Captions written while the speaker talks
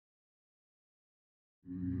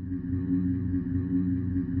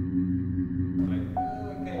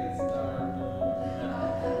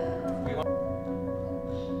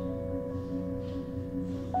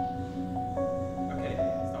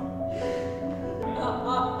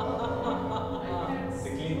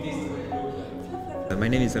My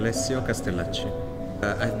name is Alessio Castellacci.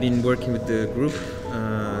 I've been working with the group,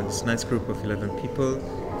 this nice group of 11 people,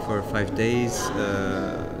 for 5 days,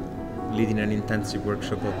 leading an intensive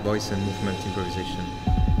workshop of voice and movement improvisation.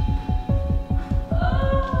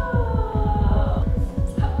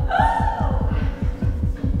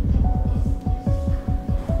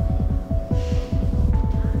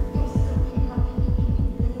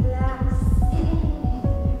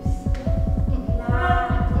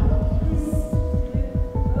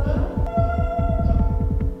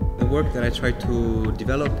 The work that I try to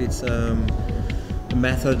develop is a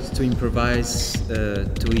method to improvise,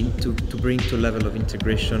 to bring to a level of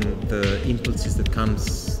integration the impulses that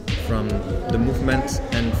comes from the movement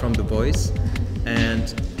and from the voice,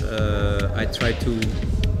 and I try to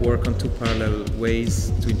work on two parallel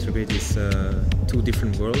ways to integrate these two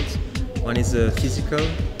different worlds. One is physical,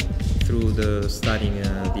 through the studying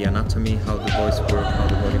the anatomy, how the voice works, how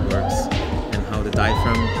the body works, and how the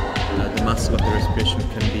diaphragm, the muscle of the respiration,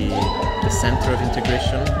 can be the center of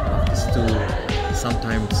integration of these two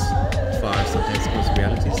sometimes far, sometimes close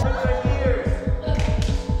realities.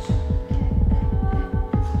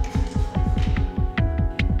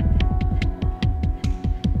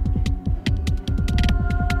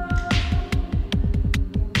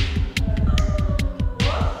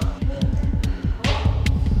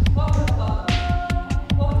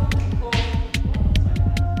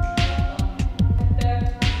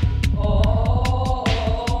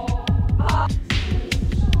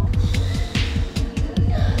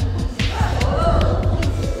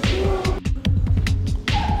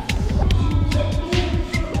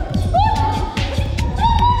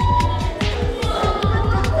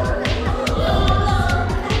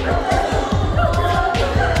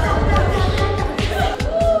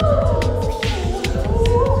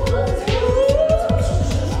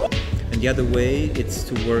 The other way, it's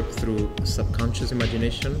to work through subconscious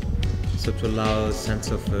imagination, so to allow a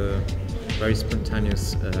sense of very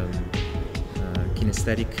spontaneous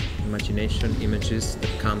kinesthetic imagination, images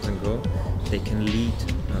that comes and go. They can lead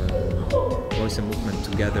voice and movement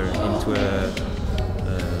together into a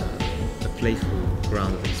playful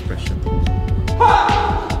ground of expression.